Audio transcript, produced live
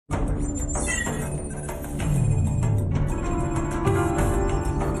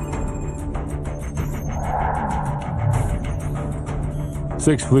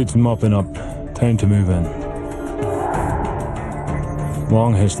6 fleets mopping up. Time to move in.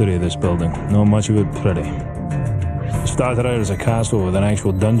 Long history of this building. Not much of it pretty. It started out as a castle with an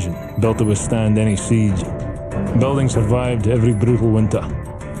actual dungeon, built to withstand any siege. The building survived every brutal winter.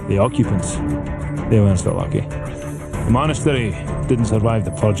 The occupants, they weren't so lucky. The monastery didn't survive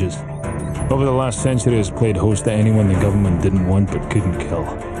the purges. Over the last century has played host to anyone the government didn't want but couldn't kill.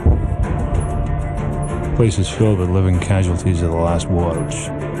 The place is filled with living casualties of the last war, which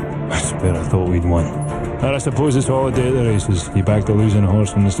I swear I thought we'd won. And I suppose it's all a day of the races. You back the losing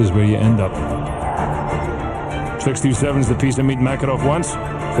horse and this is where you end up. 627's the piece of meat Makarov wants,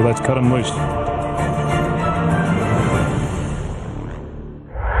 so let's cut him loose.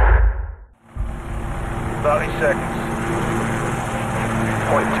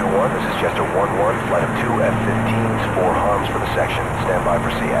 Point 2-1, this is Chester 1-1, flight of 2 F-15s, 4 harms for the section. Stand by for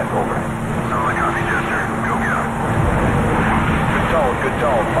SEAD, over. Solid copy, Chester. Go get him. Good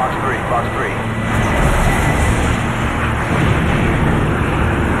tone, Fox 3, Fox 3.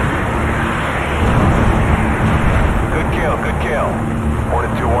 Good kill.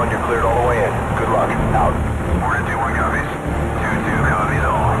 Hornet 2-1, you're cleared all the way in. Good luck. Out. Hornet 2-1 copies. 2-2 copies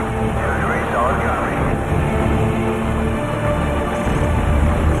all. 2-3 solid copy.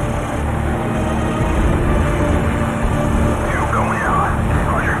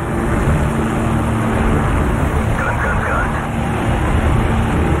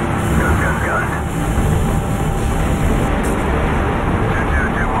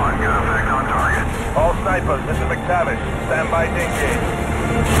 Snipers, this is McTavish. Stand by to engage.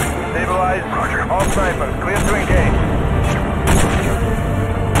 Stabilize. Roger. All snipers, clear to engage.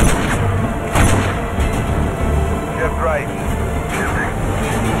 Shift right. Shifting.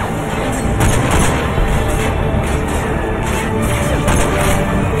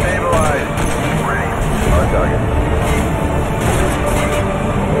 Stabilize. Ready. On target.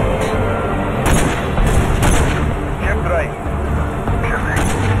 Shift right. Shifting.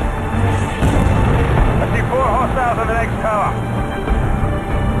 I see 4 hostiles on the next tower.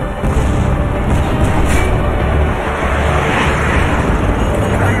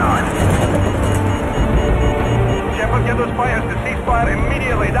 Hang on. Shepard, get those fighters to cease fire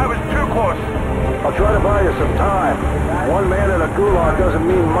immediately. That was too close. I'll try to buy you some time. One man in a Gulag doesn't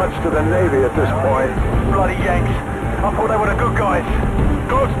mean much to the Navy at this point. Bloody Yanks. I thought they were the good guys.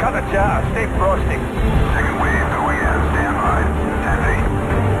 Ghost cut the chatter. Stay frosty. Second wave going in. Stand by. 10 feet.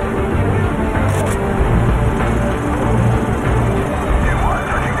 2-1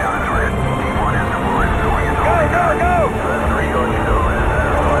 touching down at target. T1 is deployed. Going into Go! 3 going into over.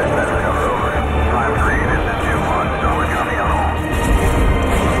 Otherwise, better cover over. 5-3, this is 2-1. Solid copy on all.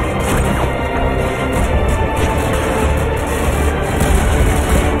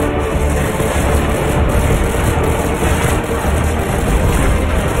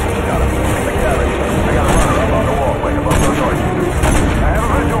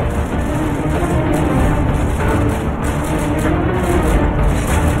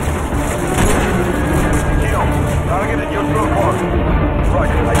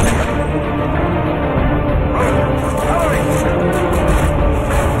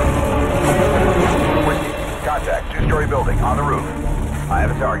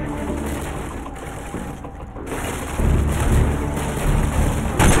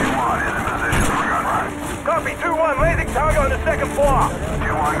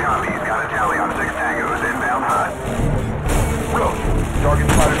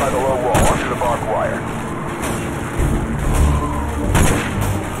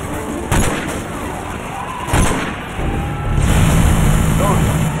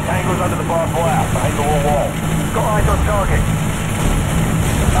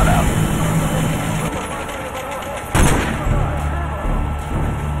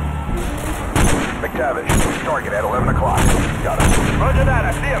 Target at 11 o'clock. Got it. Roger that,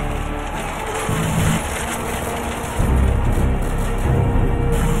 I see him.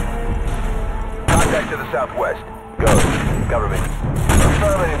 Contact to the southwest. Ghost. Government.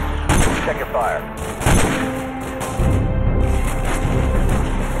 Affirmative. Check your fire.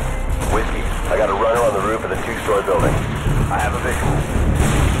 Whiskey. I got a runner on the roof of the 2-story building. I have a visual.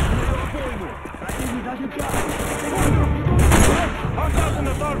 Hostiles on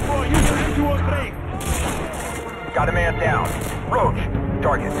the 3rd floor. Use your M203. Got a man down. Roach.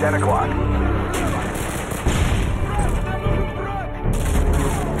 Target 10 o'clock.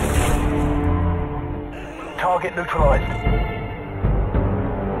 Target neutralized.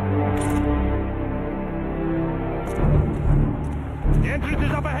 The entrance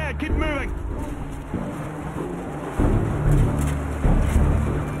is up ahead. Keep moving.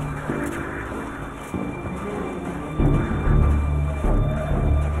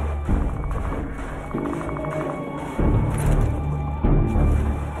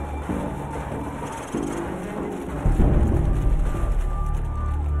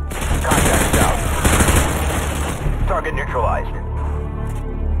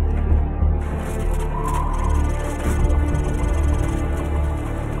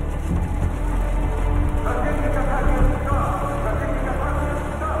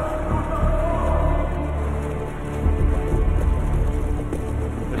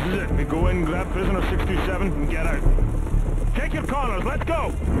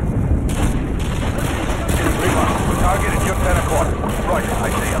 Target at your 10 o'clock. Roger, I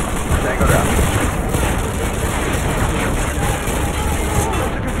see him. Tango down.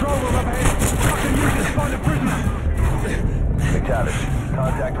 There's a control room up ahead. I can use it to find a prisoner. McTavish,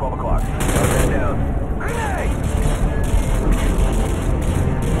 contact 12 o'clock. Man down. Grenade!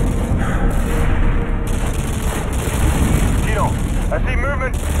 Tito, I see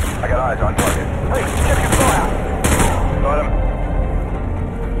movement. I got eyes on target. Hey, check your fire. Got him.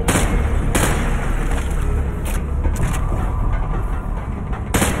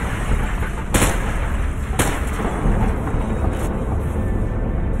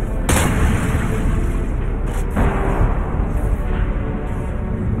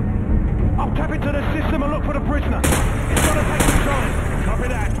 I'll tap into the system and look for the prisoner. It's gonna take some time. Copy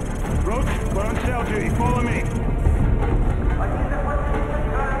that. Roach, we're on cell duty. Follow me.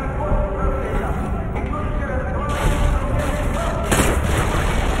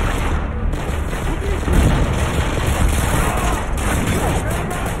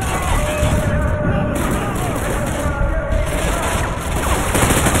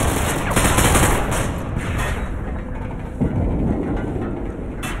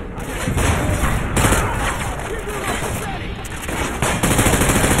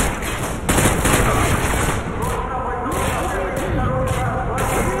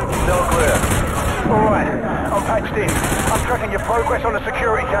 I'm tracking your progress on the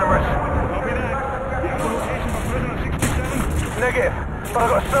security cameras. Copy that. You have a location for prisoner 67? Negative, but I've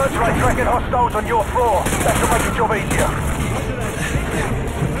got a searchlight tracking hostiles on your floor. That should make your job easier.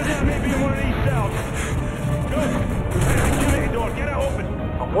 Prisoner may be in one of these cells. Good. Security door. Get it open.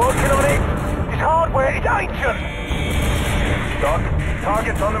 I'm working on it. This hardware is ancient. Doc,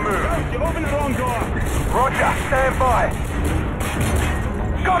 target's on the move. You opened the wrong door. Roger, stand by.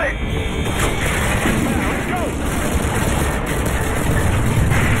 Got it! Let's go.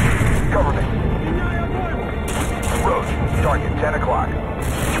 Cover me. Roach, target 10 o'clock.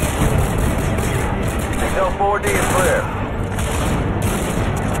 Cell 4D is clear.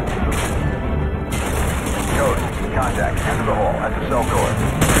 Ghost, contact, enter the hall, at the cell door.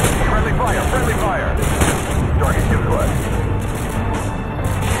 Friendly fire, friendly fire. Target 2 clear.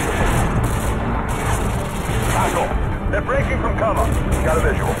 Tackle, they're breaking from cover. Got a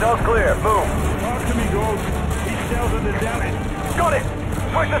visual. Cell's clear, move. Talk to me, Ghost. These cells are the damage. Got it!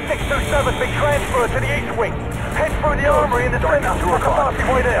 Prisoner 627's been transferred to the east wing. Head through the armory in the center. I can pass your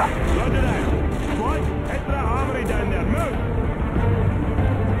way there. Roger that. Squad, head to that armory down there. Move!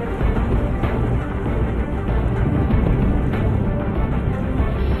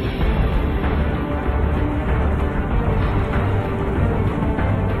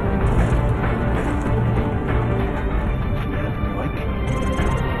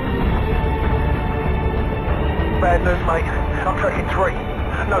 Bad news, mate. I'm tracking 3.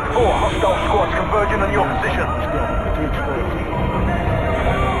 No, 4 hostile squads converging on your position.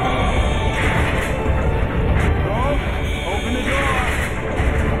 Open the door.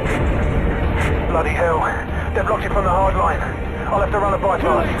 Bloody hell. They've blocked it from the hard line. I'll have to run a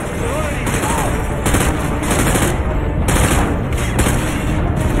bypass.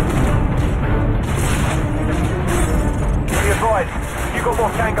 Be advised, you've got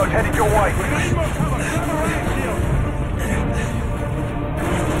more tangos headed your way. We need more cover. Grab a riot shield.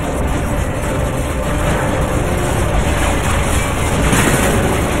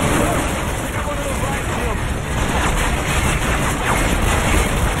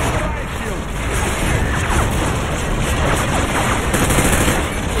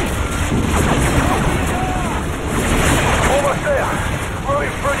 Almost there.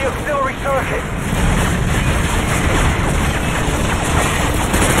 Routing through the auxiliary circuit.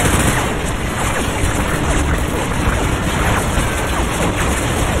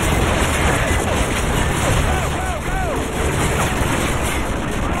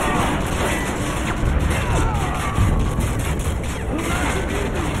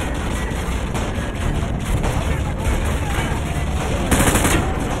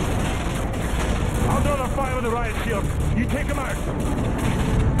 I'll draw the fire with the riot shield. You take him out.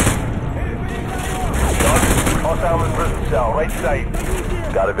 Hostile in prison cell, right safe.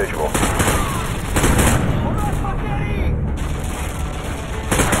 Got a visual.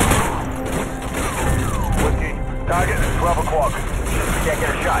 Whiskey, target at 12 o'clock. Can't get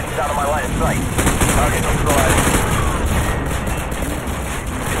a shot, he's out of my line of sight. Target neutralized.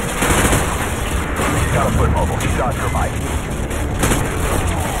 Got a foot mobile, shot your mic.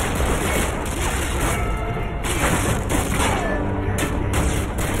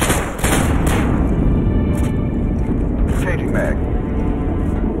 Changing mag.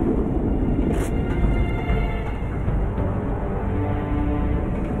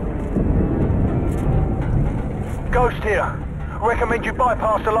 Ghost here. Recommend you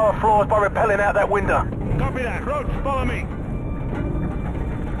bypass the lower floors by rappelling out that window. Copy that. Roach, follow me.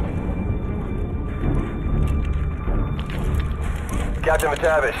 Captain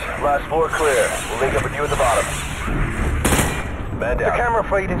McTavish, last floor clear. We'll link up with you at the bottom. Man down. The camera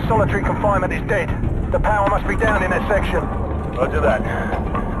feed in solitary confinement is dead. The power must be down in that section. Roger that.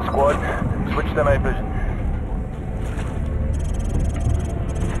 Squad, switch to night vision.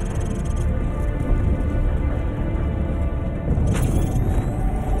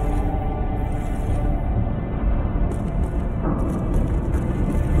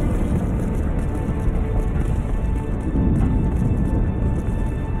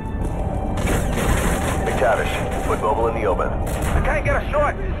 McTavish, put mobile in the open. I can't get a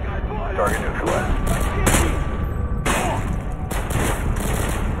shot. Target neutralized.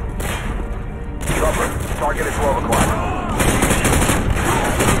 Trooper, target at 12 o'clock.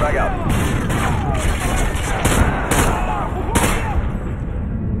 Back out.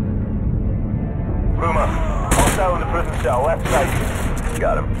 Puma, hostile in the prison cell, left side.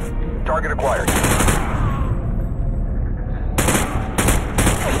 Got him. Target acquired.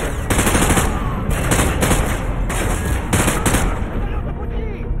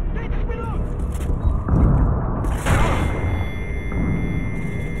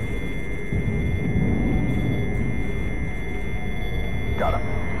 Got him.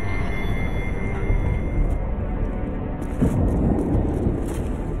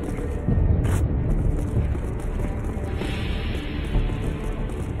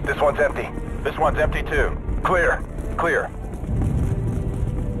 This one's empty. This one's empty too. Clear. Clear.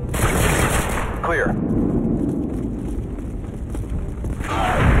 Clear.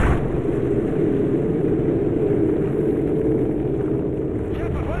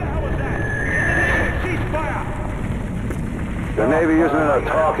 The Navy isn't in a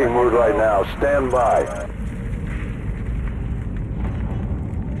talking mood right now. Stand by.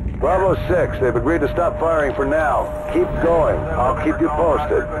 Bravo 6, they've agreed to stop firing for now. Keep going. I'll keep you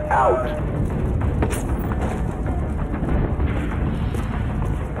posted. Out.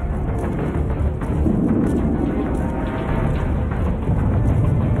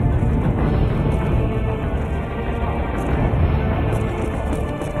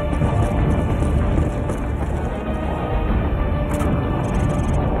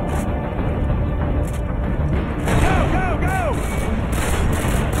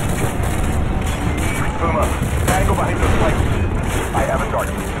 Puma, tango behind those lights. I have a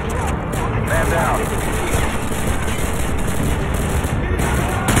target. Man down.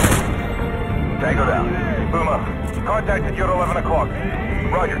 Tango down. Puma, contacted you at 11 o'clock.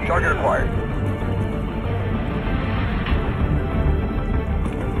 Roger, target acquired.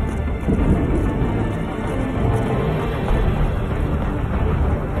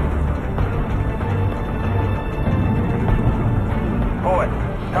 Pull it.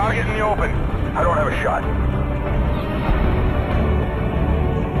 Target in the open. I don't have a shot.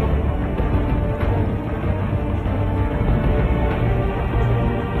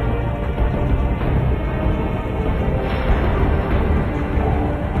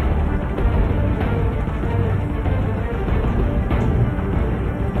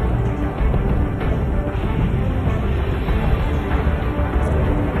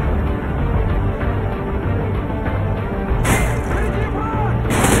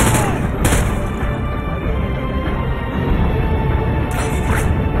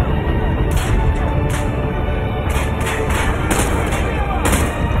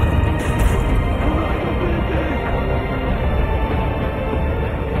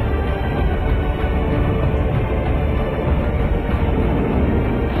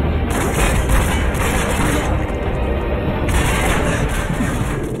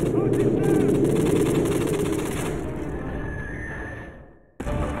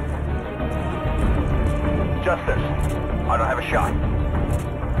 Justice. I don't have a shot.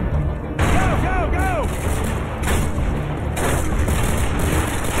 Go, go, go!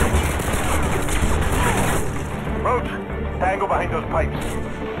 Roach, tango behind those pipes.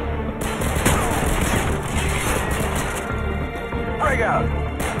 Break out!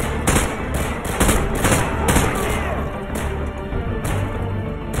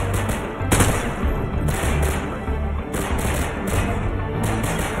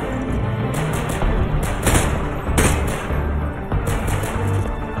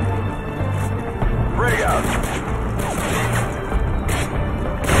 Break out!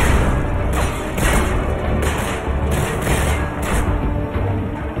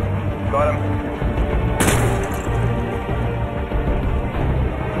 Got him.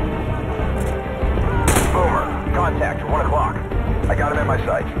 Boomer, contact, 1 o'clock. I got him in my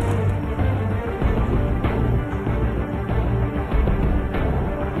sights.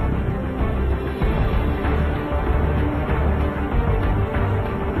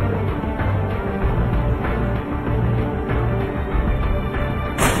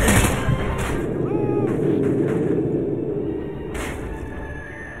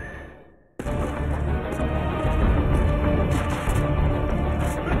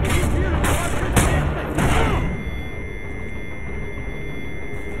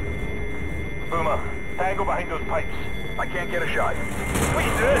 Boomer, tango behind those pipes. I can't get a shot. What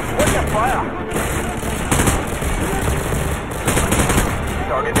are you doing? What's your fire?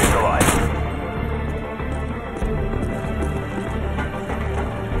 Target neutralized.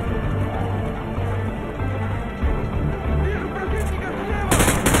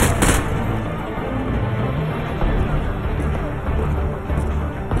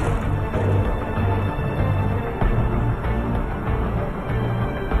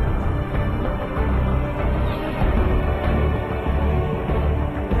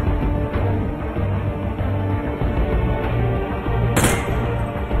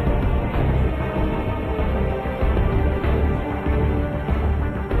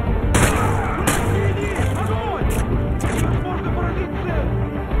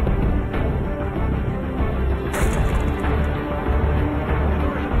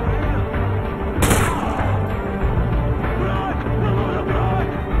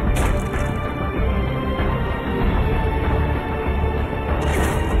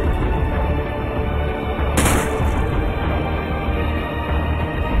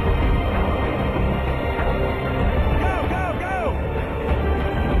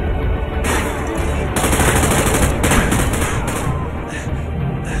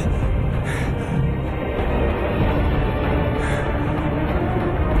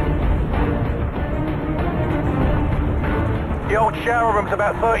 The old shower room's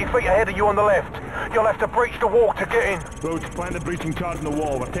about 30 feet ahead of you on the left. You'll have to breach the wall to get in. Roach, find the breaching charge in the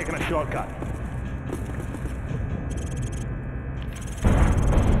wall. We're taking a shortcut.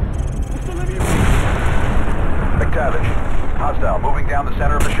 McTavish, hostile, moving down the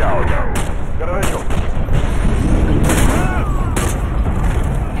center of the shower room. Got a visual.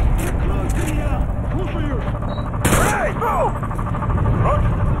 Hey, move! Roach,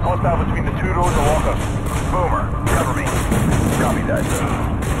 hostile between the 2 doors of walkers. Boomer, cover me. Copy that.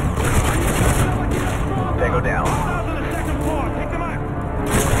 Tango down.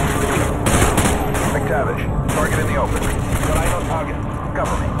 McTavish, target in the open. Got eye on target.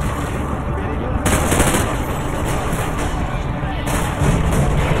 Cover me.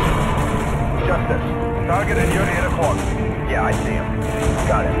 Justice, target in unit 8 o'clock. Yeah, I see him.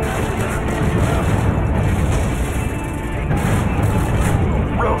 Got it.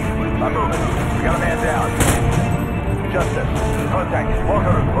 Roach, I'm moving. We got a man down. Justice, contact,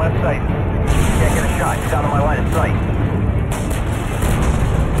 walker room, left side. Can't get a shot, he's out of my line of sight.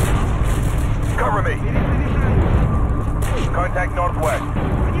 Cover me. Contact northwest.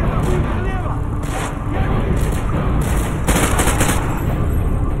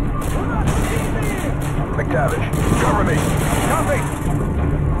 McTavish, cover me. Copy.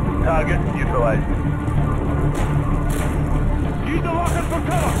 Target neutralized. Use the rockets for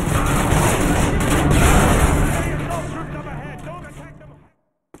cover.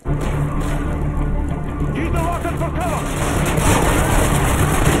 Use the rockets for cover!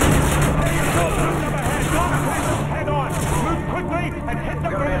 Head on! Move quickly and hit the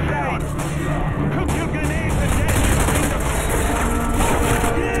grenade! Cook your grenades and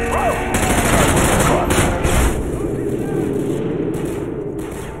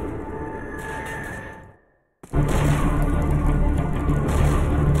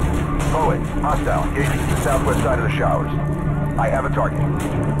Poet, hostile, engaging the southwest side of the showers. I have a target.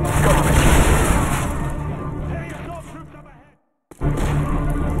 Cover me.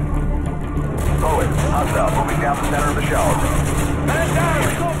 Poet, hostile, moving down the center of the shower room. Man down!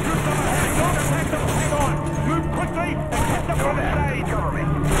 Assault troops up ahead! Don't attack them! Hang on! Move quickly and hit them from the side! Cover me.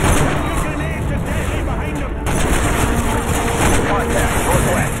 Your grenades are deadly behind them! Contact,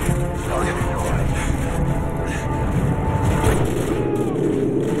 northwest. Target neutralized.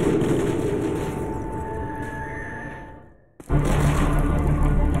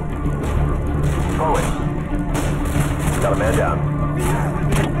 Poet. Got a man down.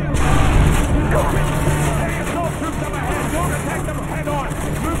 Cover me. Assault troops up ahead! Don't attack them! Head on!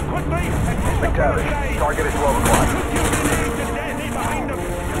 Move quickly and hit them from the side! Target is 12 o'clock. Your grenades are deadly behind them!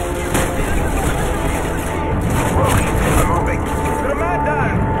 Roach, I'm moving. Got a man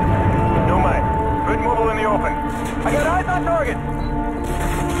down! No man. Good mobile in the open. I got eyes on target!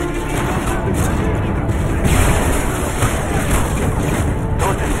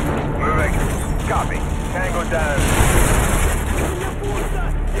 Moving. Copy. Tango down.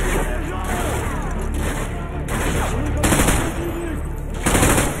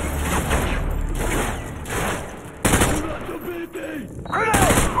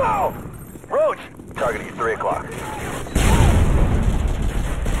 Grenade! Move! Roach! Targeting at 3 o'clock.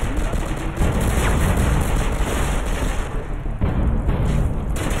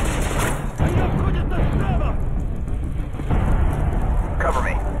 Cover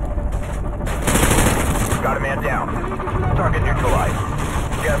me. man down. Target neutralized.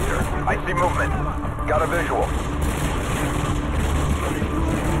 Jester, I see movement. Got a visual.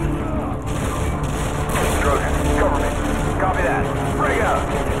 Trojan, cover me. Copy that. Bring out.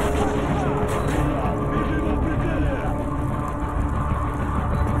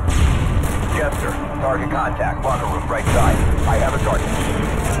 Jester, target contact. Locker room, right side. I have a target.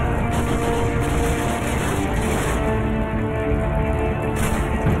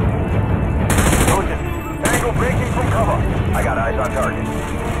 Angle breaking from cover. I got eyes on target.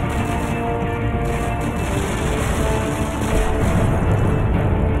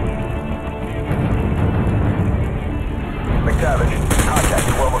 McTavish, contact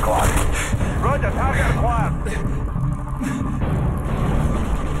 12 o'clock. Roger, target acquired.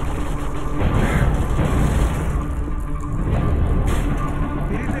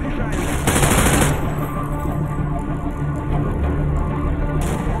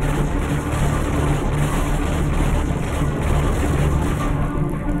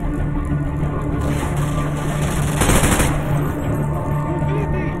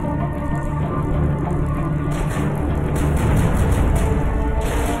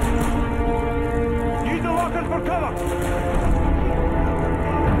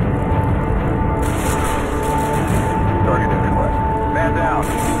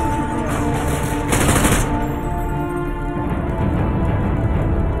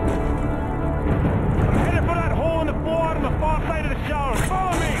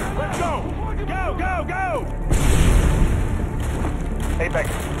 Apex,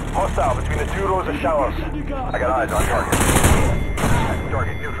 hostile between the two rows of showers. I got eyes on target.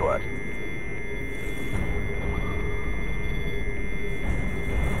 Target neutralized.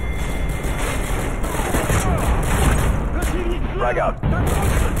 Frag out.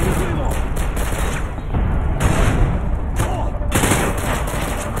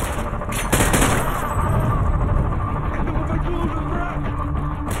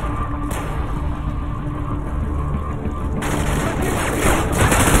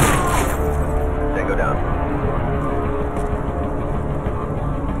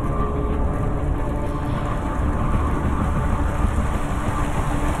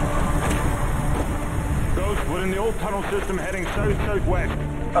 We're in the old tunnel system heading south-southwest.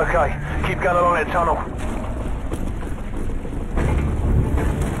 Okay, keep going along that tunnel.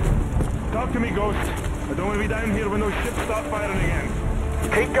 Talk to me, Ghost. I don't want to be down here when those ships start firing again.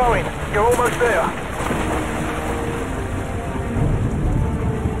 Keep going. You're almost there.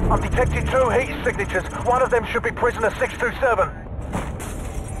 I've detected 2 heat signatures. One of them should be prisoner 627.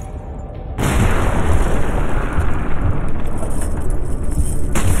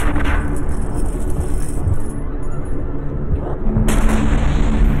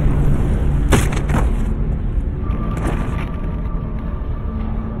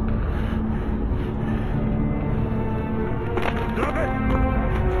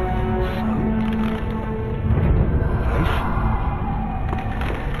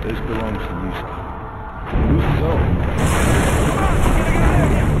 This belongs to Lisa. Who's the zone?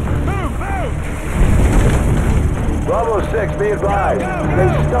 Move! Bravo 6, be advised. They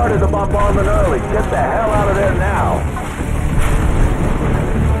started the bombardment early. Get the hell out of there now.